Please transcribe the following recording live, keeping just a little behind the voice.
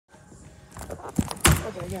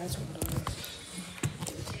Okay, guys, hold on.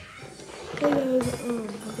 Hey guys,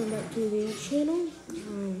 welcome back to the channel.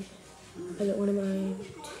 I got one of my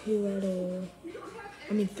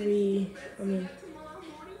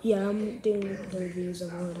yeah, I'm doing the reviews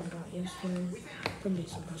of what I got yesterday from the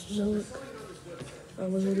Mesozoic. I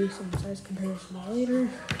will do some size comparison later.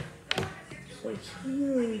 So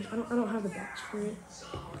here's, I don't have the box for it.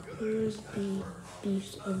 Here's the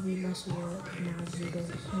beast of the Mesozoic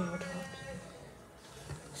nastoceratops.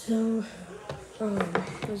 So,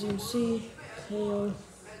 as you can see, tail,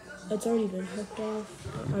 it's already been hooked off.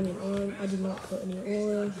 I did not put any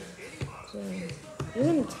oil. So, we're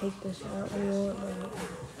gonna take this out when you want, but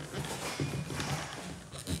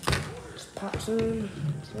just pops in.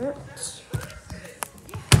 So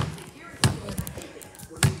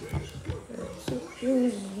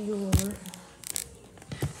here's your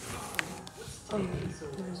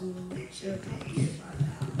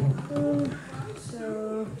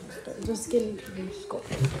so just getting to the skull.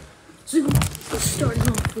 So starting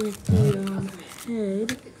off with the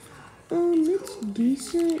head. It's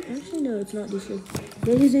decent. Actually, no, it's not decent.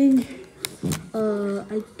 Amazing.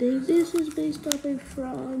 I think this is based off a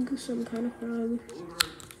frog, some kind of frog.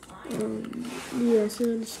 Yeah, so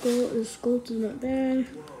the sculpt is not bad.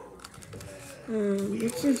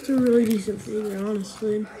 It's just a really decent figure,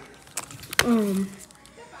 honestly.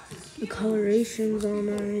 The coloration's all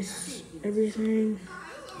nice, everything.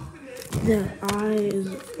 The eye is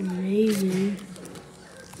amazing.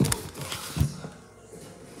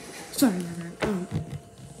 Sorry about that.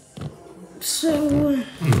 So,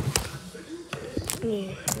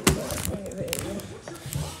 yeah.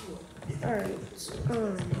 Alright,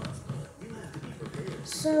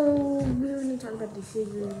 so we're going to talk about the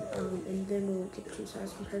figure, and then we'll get to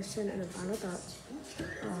size comparison and the final thoughts.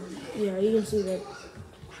 Yeah, you can see that.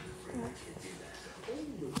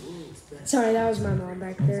 Sorry, that was my mom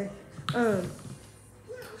back there.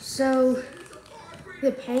 So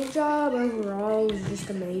the paint job overall was just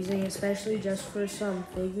amazing, especially just for some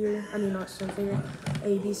figure. Not some figure.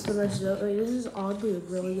 This is oddly a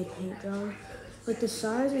really good paint job. Like the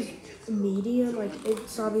size is medium. Like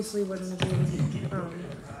it's obviously wasn't big.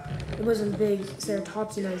 It wasn't big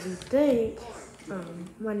ceratopsian as you think.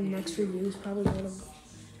 My next review is probably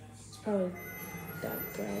it's probably that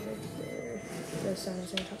guy right there. The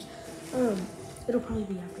size ceratops. It'll probably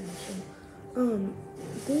be after this one.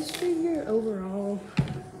 This figure overall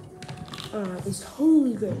is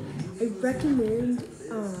totally good. I recommend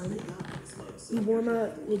you warm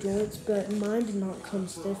up the joints, but mine did not come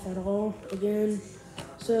stiff at all again.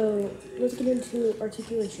 So let's get into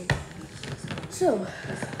articulation. So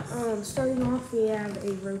starting off, we have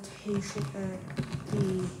a rotation at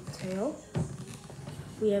the tail.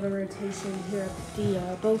 We have a rotation here at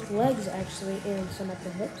the both legs actually, and some at the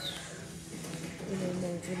hips. And then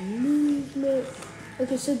there's a movement.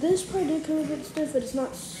 Okay, so this part did come a bit stiff, but it's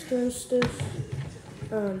not so stiff.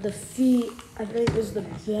 The feet, I think, is the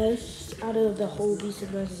best out of the whole Beast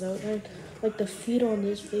of Mesozoic line. Like, the feet on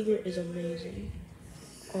this figure is amazing.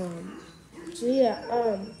 So yeah,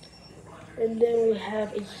 and then we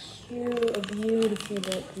have a beautiful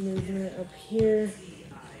neck movement up here,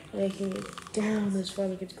 making it down as far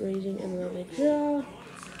like it's grazing, and then the jaw,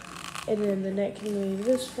 and then the neck can move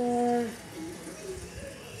this far.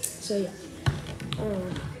 So yeah,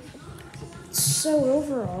 so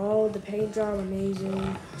overall the paint job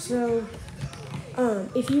amazing. So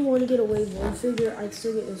if you want to get a wave 1 figure, I'd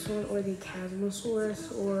still get this one or the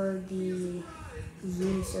Chasmosaurus or the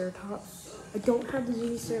Zuniceratops. I don't have the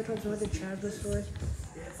Zuniceratops or the Chasmosaurus,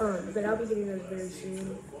 but I'll be getting those very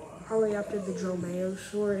soon, probably after the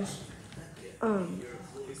Dromaeosaurus.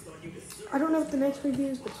 I don't know what the next review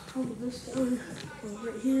is, but it's probably this one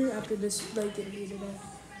right here after this like review today.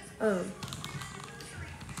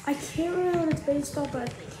 I can't remember what it's based off, but I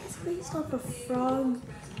think it's based off a frog.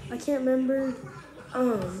 I can't remember.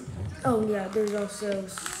 Oh yeah, there's also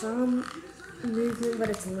some movement, but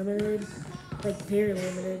it's limited, like very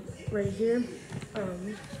limited right here.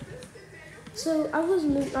 So I was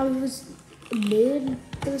mid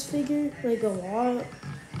for this figure, like a lot,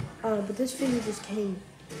 but this figure just came,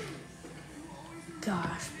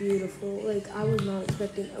 gosh, beautiful. Like I was not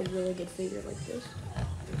expecting a really good figure like this.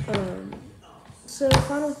 So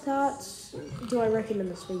final thoughts, do I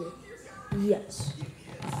recommend this figure? Yes.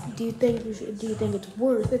 Do you think it's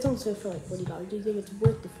worth, it's on sale for like $40. Do you think it's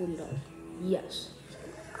worth the $40? Yes.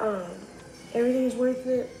 Everything is worth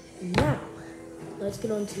it. Now, let's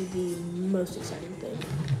get on to the most exciting thing.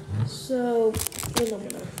 So, hang on a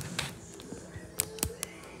minute.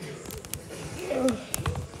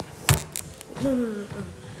 No.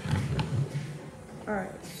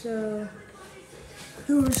 Alright, so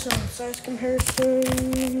Do some size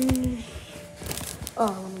comparison.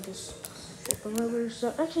 Oh, let me just flip them over.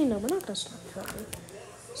 So, actually, no, we're not gonna start cutting.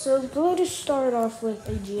 So, let's just start off with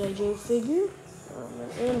a G.I. Joe figure.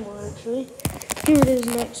 An animal, actually. Here it is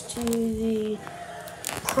next to the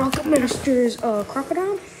Master's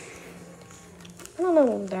crocodile. I don't know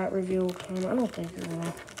when that reveal will come. I don't think it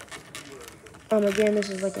will. Again, this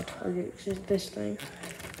is like a Target. It's just this thing.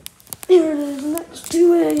 Here it is next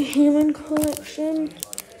to a human collection.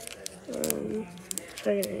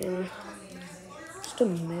 Check it in. Just a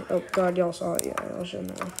minute. Oh God, y'all saw it. Yeah, I'll show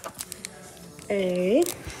now. There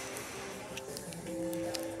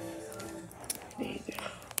you go.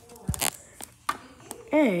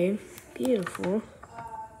 A beautiful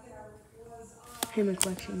human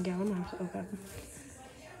collection gown. Okay.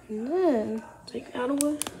 And then take that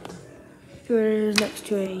away. Here it is next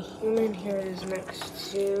to a human. Here it is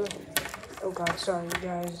next to. Oh God, sorry you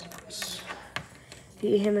guys.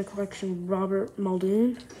 The human collection Robert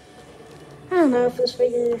Muldoon. I don't know if this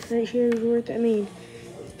figure right here is worth it. I mean,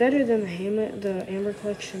 it's better than the Amber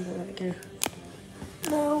collection, but like again.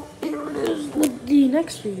 Now, here it is. The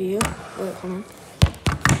next review. Wait, hold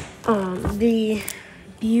on. The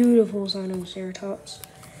beautiful nastoceratops.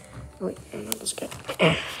 Oh, wait, I'm not this guy.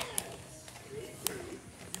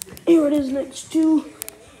 Here it is next to,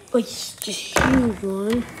 like, just huge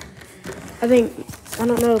one. I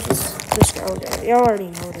don't know if this guy will get it. Y'all already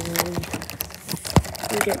know what it is.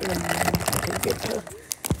 We'll get to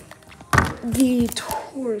the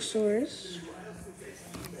Torosaurus.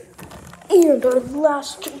 And our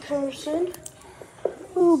last comparison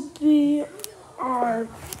will be our,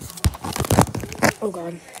 oh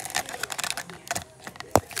God,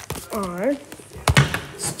 our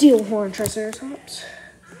steel horn triceratops.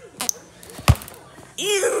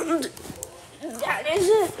 And that is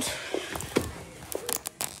it.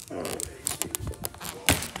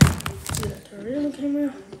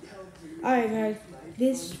 Camera. Alright guys,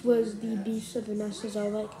 this was the Beasts of the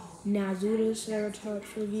Mesozoic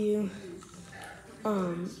nastoceratops review.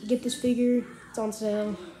 Get this figure, it's on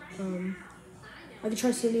sale. I could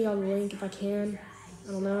try sending y'all the link if I can.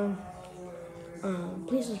 I don't know.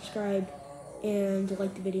 Please subscribe and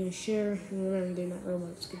like the video and share. And remember, they're not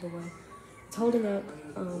robots giveaway. It's holding up.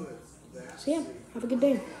 So yeah, have a good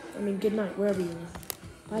day. I mean, good night, wherever you are.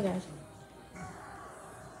 Bye guys.